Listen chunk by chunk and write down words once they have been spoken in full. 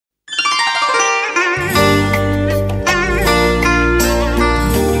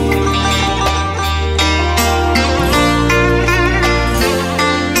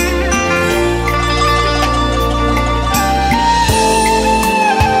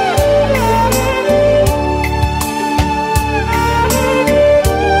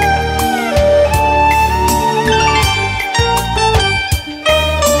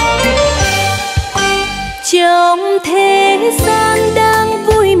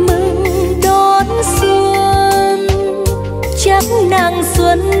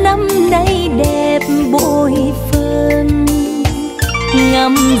xuân năm nay đẹp bội phần,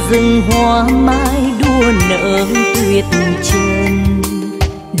 ngắm rừng hoa mai đua nở tuyệt trần,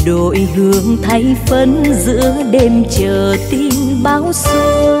 đội hương thay phấn giữa đêm chờ tin báo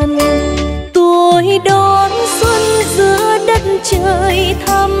xuân. Tôi đón xuân giữa đất trời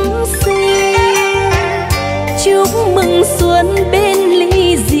thắm xinh, chúc mừng xuân bên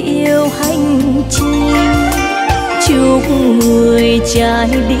ly rượu hành trình, chúc người trai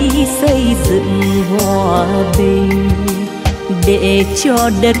đi xây dựng hòa bình, để cho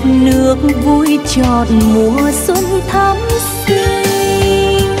đất nước vui trọn mùa xuân thắm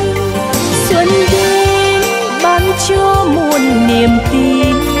xinh. Xuân đến ban cho muôn niềm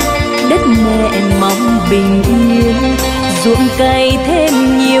tin, đất mẹ mong bình yên, ruộng cày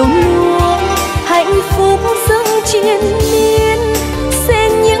thêm nhiều lúa, hạnh phúc dâng triền miên,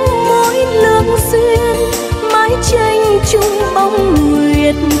 xen những mối lương duyên, mái tranh chung bóng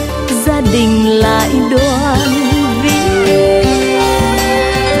nguyệt, gia đình lại đoàn viên.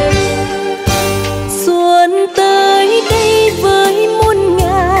 Xuân tới đây với muôn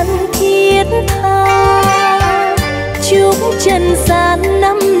ngàn thiết tha, chúc trần gian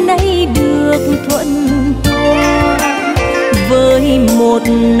năm nay được thuận hòa, với một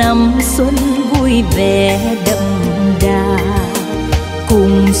năm xuân vui vẻ đậm đà,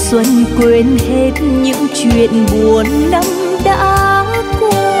 cùng xuân quên hết những chuyện buồn năm đã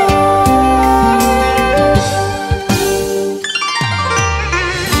qua.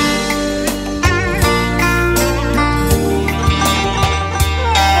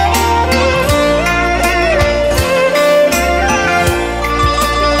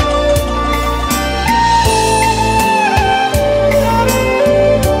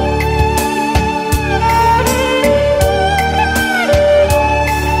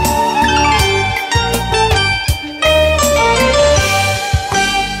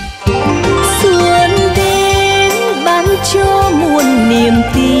 Niềm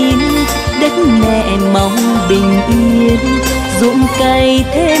tin đất mẹ mong bình yên, ruộng cày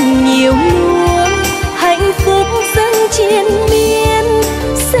thêm nhiều lúa, hạnh phúc dâng triền miên,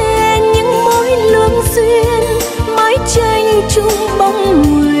 xen những mối lương duyên, mái tranh chung bóng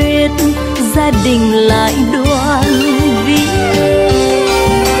nguyệt, gia đình lại đoàn viên.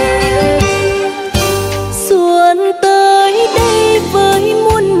 Xuân tới đây với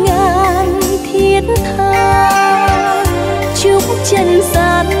muôn ngàn thiết tha, chúc trần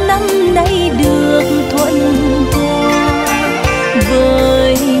gian năm nay được thuận hòa,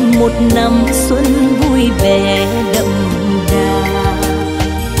 với một năm xuân vui vẻ đậm đà,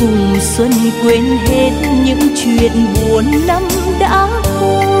 cùng xuân quên hết những chuyện buồn năm đã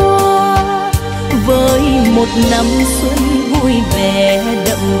qua, với một năm xuân vui vẻ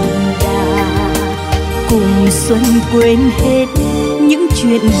đậm đà, cùng xuân quên hết những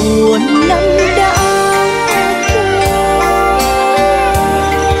chuyện buồn năm đã.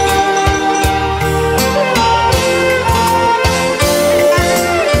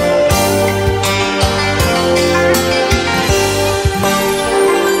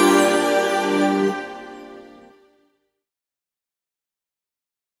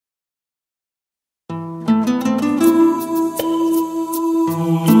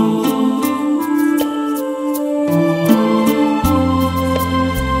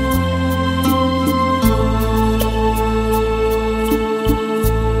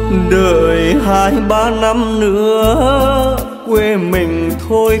 Đợi 2-3 năm nữa quê mình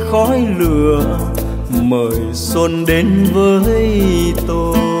thôi khói lửa, mời xuân đến với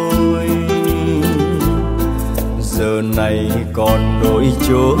tôi. Giờ này còn nỗi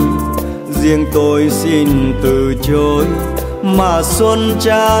trôi, riêng tôi xin từ chối, mà xuân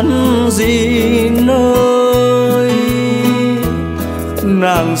chán gì nơi.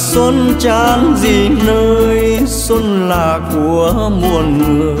 Nàng xuân chán gì nơi, xuân là của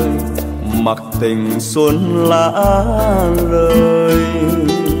muôn người, mặc tình xuân lã lời.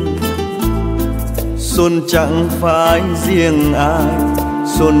 Xuân chẳng phải riêng ai,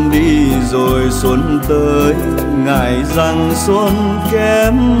 xuân đi rồi xuân tới, ngại rằng xuân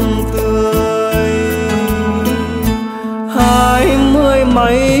kém tươi. 20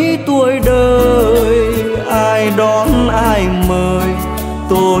 mấy tuổi đời, ai đón ai mời,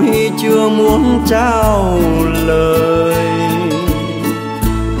 tôi chưa muốn trao lời.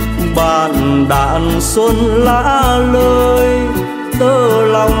 Bạn đàn xuân lá lời, tơ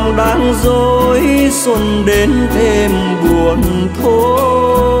lòng đang dối, xuân đến thêm buồn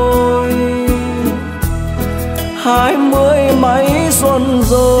thôi. 20 mấy xuân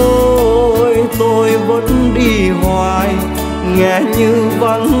rồi, tôi vẫn đi hoài, nghe như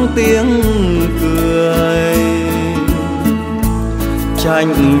vắng tiếng cười.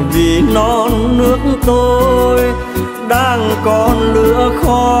 chạnh vì non nước tôi đang còn lửa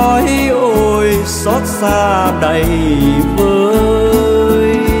khói, ôi xót xa đầy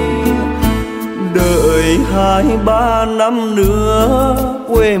vơi. Đợi 2-3 năm nữa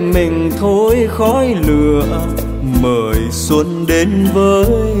quê mình thôi khói lửa, mời xuân đến với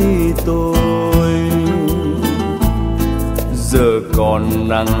tôi. Giờ còn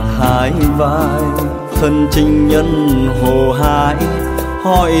nặng hai vai, thân chinh nhân hồ hải,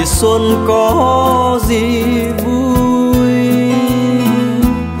 hỏi xuân có gì vui,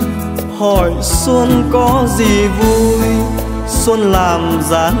 hỏi xuân có gì vui. Xuân làm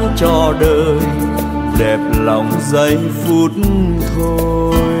dáng cho đời, đẹp lòng giây phút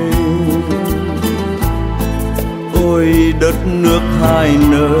thôi. Ôi đất nước hai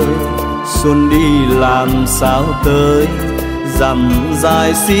nơi, xuân đi làm sao tới, dặm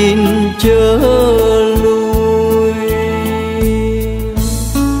dài xin chớ lui.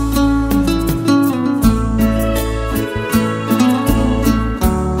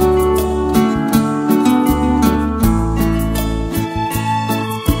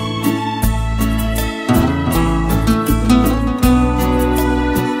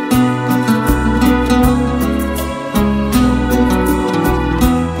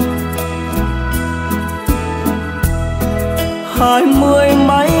 Hai mươi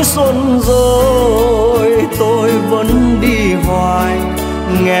mấy xuân rồi tôi vẫn đi hoài,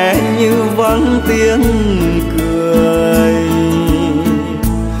 nghe như vắng tiếng cười.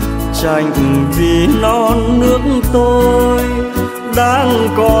 Chạnh vì non nước tôi đang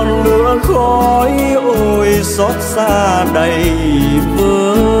còn lửa khói, ôi xót xa đầy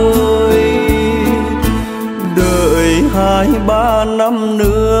vơi. Đợi 2-3 năm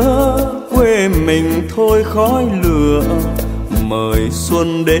nữa quê mình thôi khói lửa, mời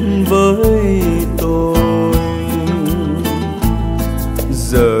xuân đến với tôi.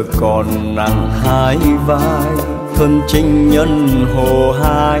 Giờ còn nặng hai vai, thân chinh nhân hồ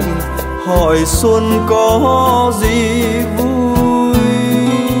hải, hỏi xuân có gì vui,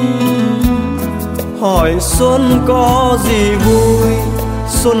 hỏi xuân có gì vui.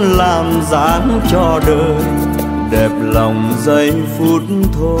 Xuân làm dáng cho đời, đẹp lòng giây phút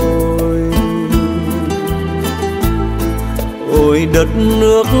thôi. Ôi đất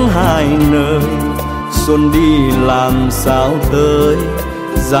nước hai nơi, xuân đi làm sao tới,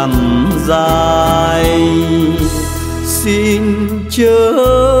 dặm dài xin chớ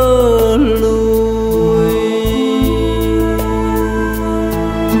lui.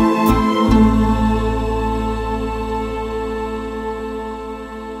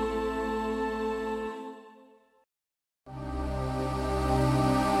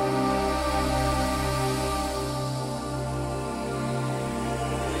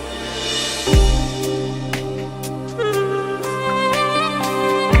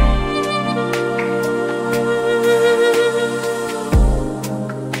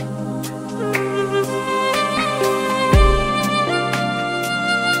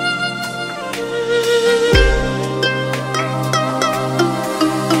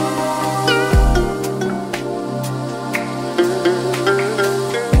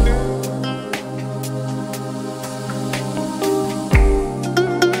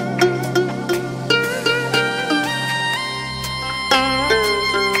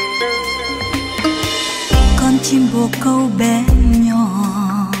 chim bồ câu bé nhỏ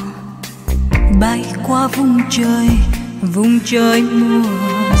bay qua vùng trời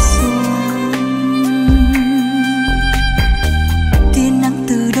mùa xuân. Tia nắng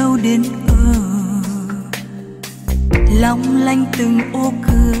từ đâu đến long lanh từng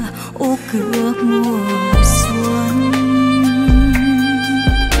ô cửa mùa xuân.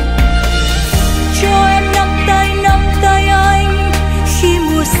 Cho em nắm tay anh khi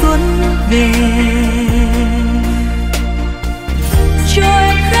mùa xuân về, cho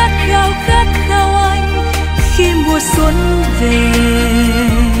em khát khao anh khi mùa xuân về.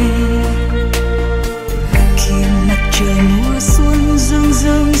 Khi mặt trời mùa xuân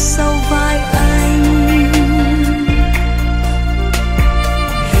rưng sau vai anh,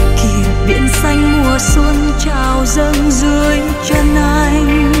 khi biển xanh mùa xuân trào dâng dưới chân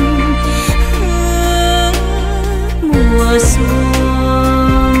anh. Mùa xuân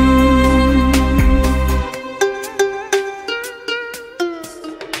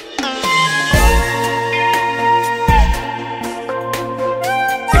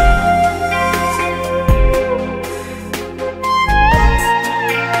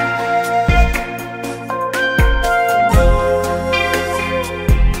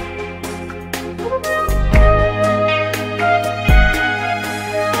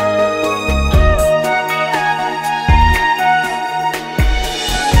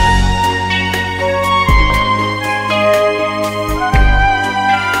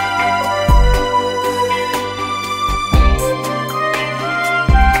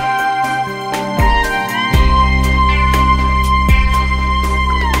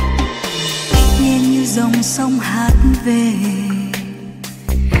về,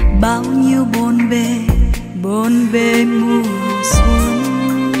 bao nhiêu bộn bề mùa xuân.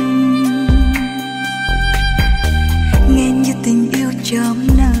 Nghe như tình yêu chớm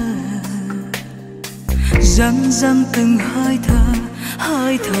nở, dâng dâng từng hơi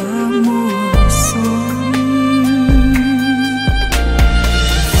thở mùa xuân.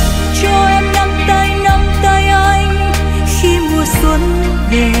 Cho em nắm tay anh khi mùa xuân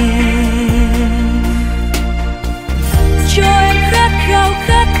về, cho em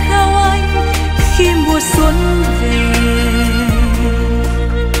khát khao anh khi mùa xuân về.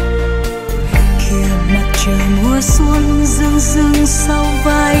 Kìa mặt trời mùa xuân rưng rưng sau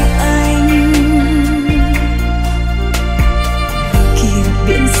vai anh, kìa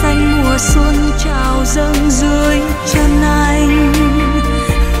biển xanh mùa xuân trào dâng dưới chân anh.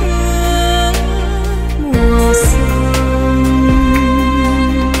 Mùa xuân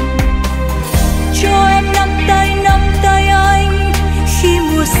cho em nắm tay anh khi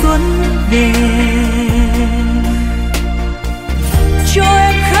mùa xuân về, cho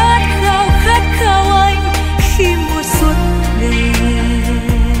em khát khao anh khi mùa xuân về.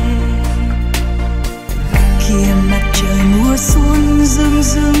 Kìa mặt trời mùa xuân rưng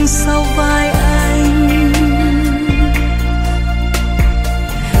rưng sau vai anh,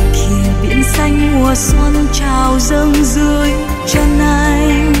 kìa biển xanh mùa xuân trào dâng dưới chân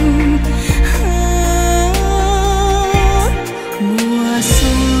anh. Mùa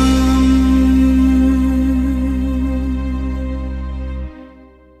xuân.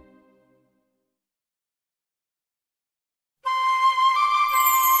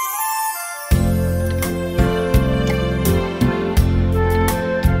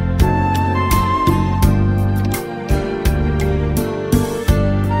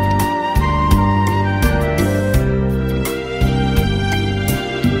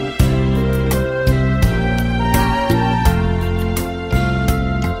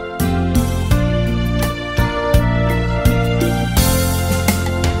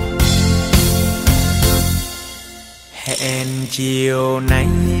 Hẹn chiều nay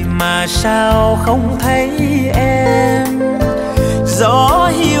mà sao không thấy em,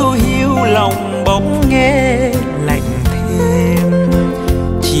 gió hiu hiu lòng bỗng nghe lạnh thêm.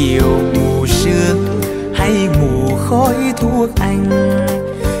 Chiều mù sương hay mù khói thuốc anh,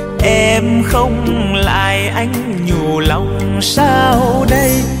 em không lại anh nhủ lòng sao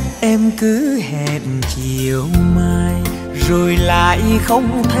đây. Em cứ hẹn chiều mai rồi lại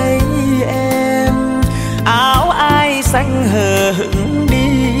không thấy em, áo ai xanh hờ hững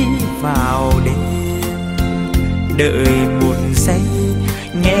đi vào đêm. Đợi một giây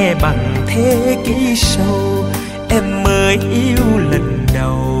nghe bằng thế kỷ sâu, em mới yêu lần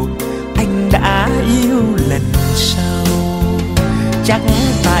đầu, anh đã yêu lần sau. Chắc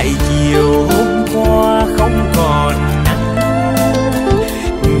tại chiều hôm qua không còn nắng,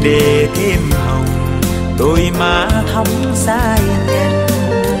 để thêm hồng đôi má thắm dai nhân.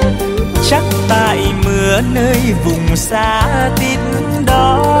 Chắc tại mưa nơi vùng xa tít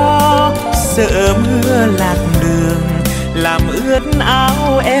đó, sợ mưa lạc đường làm ướt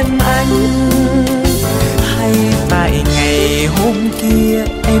áo em anh. Hay tại ngày hôm kia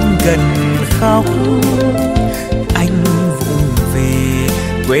em gần khóc, anh vụng về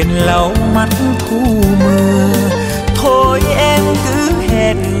quên lau mắt thu mưa. Thôi em cứ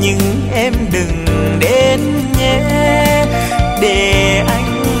hẹn nhưng em đừng đến nhé, để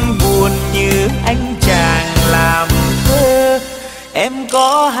anh buồn như anh chàng làm thơ. Em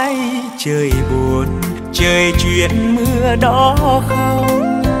có hay trời buồn trời chuyện mưa đó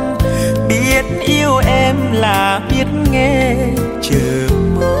không? Biết yêu em là biết nghe chờ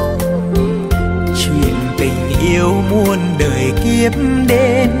mong, chuyện tình yêu muôn đời kiếp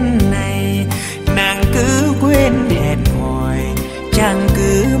đến nay. Nàng cứ quên hẹn hò, chàng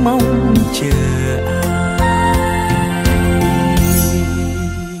cứ mong chờ ai.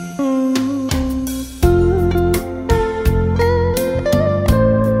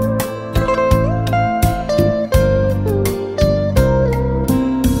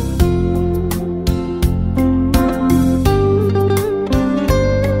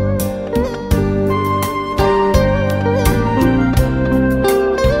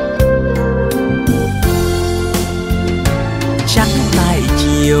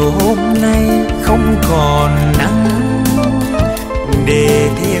 Hôm nay không còn nắng, để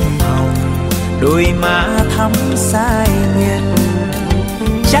thêm hồng đôi má thắm sai nhân.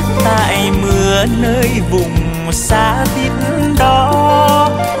 Chắc tại mưa nơi vùng xa tít đó,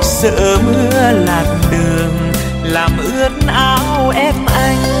 sợ mưa lạc đường làm ướt áo em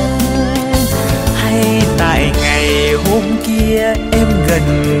anh. Hay tại ngày hôm kia em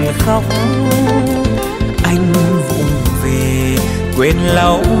gần khóc, anh vùng quên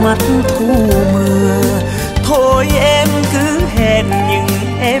lau mắt thu mưa. Thôi em cứ hẹn nhưng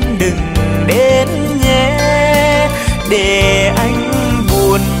em đừng đến nhé, để anh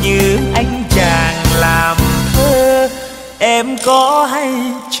buồn như anh chàng làm thơ. Em có hay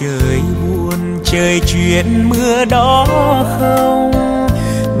trời buồn trời chuyện mưa đó không?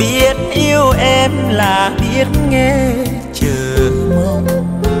 Biết yêu em là biết nghe chờ mong,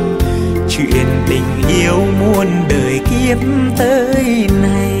 chuyện tình yêu muôn đời kiếp tới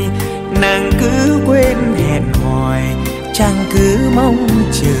này. Nàng cứ quên hẹn hò, chàng cứ mong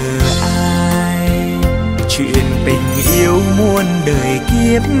chờ ai. Chuyện tình yêu muôn đời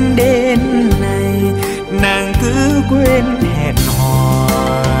kiếp đến này, nàng cứ quên hẹn hò,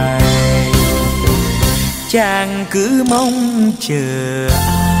 chàng cứ mong chờ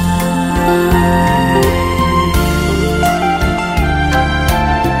ai.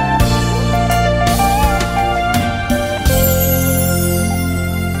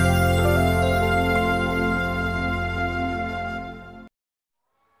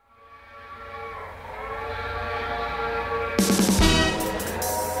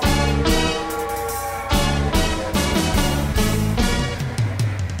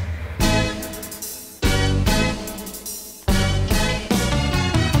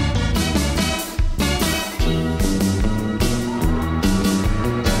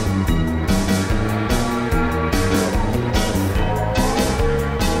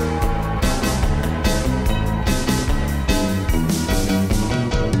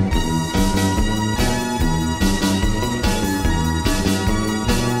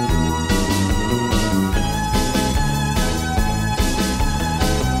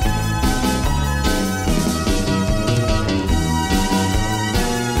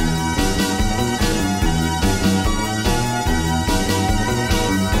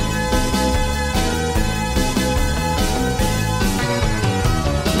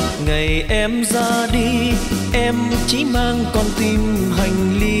 Ngày em ra đi, em chỉ mang con tim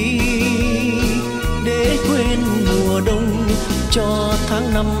hành lý, để quên mùa đông cho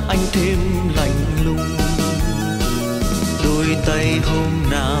tháng năm anh thêm lạnh lùng. Đôi tay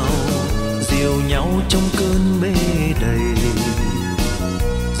hôm nào dìu nhau trong cơn mê đầy,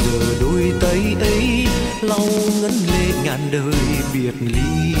 giờ đôi tay ấy lau ngấn lệ ngàn đời biệt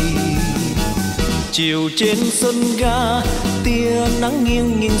ly. Chiều trên sân ga, tia nắng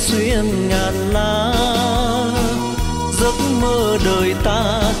nghiêng nghiêng xuyên ngàn lá, giấc mơ đời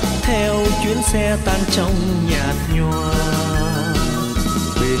ta theo chuyến xe tan trong nhạt nhòa.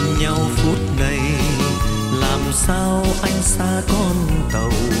 Bên nhau phút này làm sao anh xa con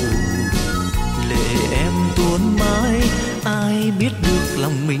tàu, lệ em tuôn mãi ai biết được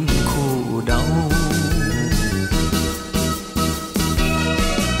lòng mình khổ đau.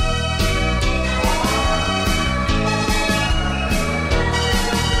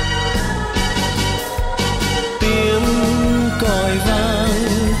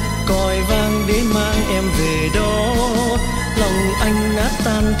 Còi vang để mang em về đó, lòng anh nát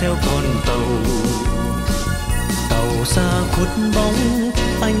tan theo con tàu. Tàu xa khuất bóng,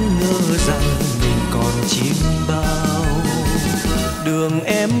 anh ngờ rằng mình còn chim bao. Đường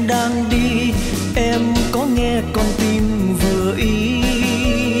em đang đi, em có nghe con tim vừa ý.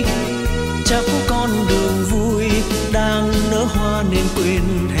 Chắc con đường vui đang nở hoa nên quên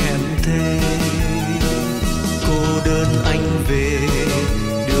hẹn thề. Cô đơn anh về,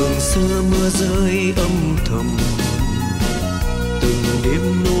 đường xưa mưa rơi âm thầm. Từng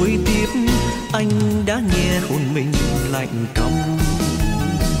đêm nối tiếp, anh đã nghe hồn mình lạnh căm.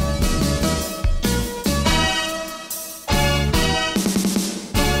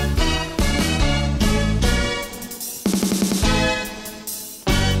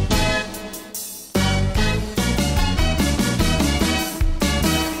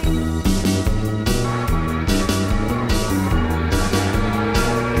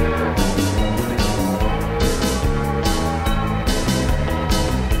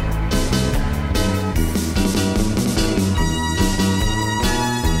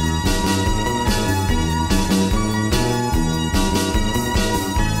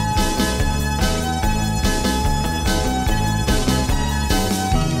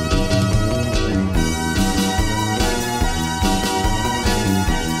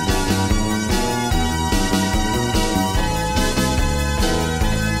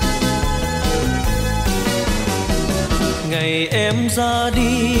 Ngày em ra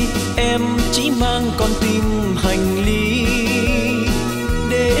đi, em chỉ mang con tim hành lý,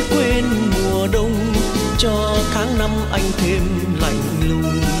 để quên mùa đông cho tháng năm anh thêm lạnh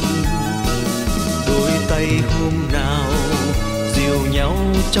lùng. Đôi tay hôm nào dìu nhau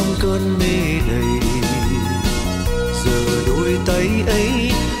trong cơn mê đầy, giờ đôi tay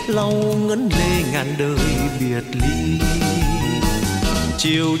ấy lau ngấn lệ ngàn đời biệt ly.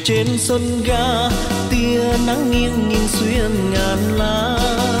 Chiều trên sân ga tia nắng nghiêng nghiêng xuyên ngàn lá,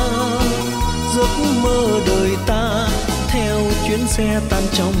 giấc mơ đời ta theo chuyến xe tan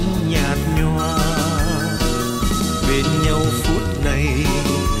trong nhạt nhòa. Bên nhau phút này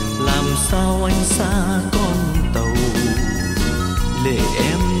làm sao anh xa con tàu, lệ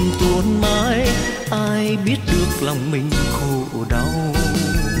em tuôn mãi ai biết được lòng mình khổ đau.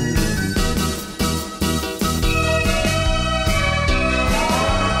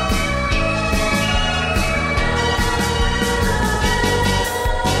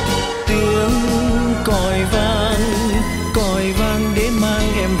 Còi vang để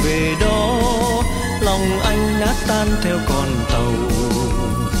mang em về đó, lòng anh nát tan theo con tàu.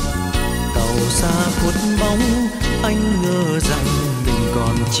 Tàu xa khuất bóng anh ngờ rằng mình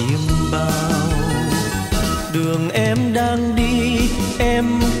còn chiêm bao. Đường em đang đi em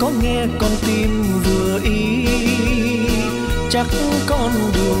có nghe con tim vừa ý, chắc con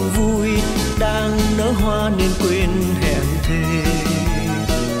đường vui đang nở hoa nên quên hẹn thề.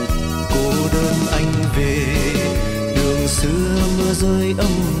 Cô đơn anh về đường xưa mưa rơi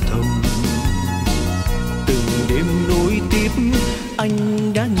âm thầm, từng đêm nối tiếp anh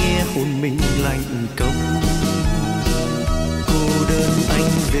đã nghe hồn mình lạnh cống. Cô đơn anh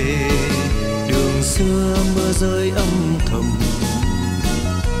về đường xưa mưa rơi âm thầm,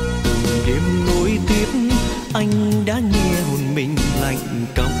 từng đêm nối tiếp anh đã nghe hồn mình lạnh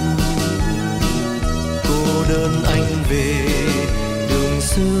cống. Cô đơn anh về đường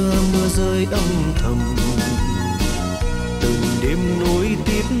xưa mưa rơi âm thầm, từng đêm nối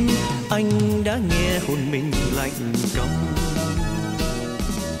tiếp anh đã nghe hồn mình lạnh cống.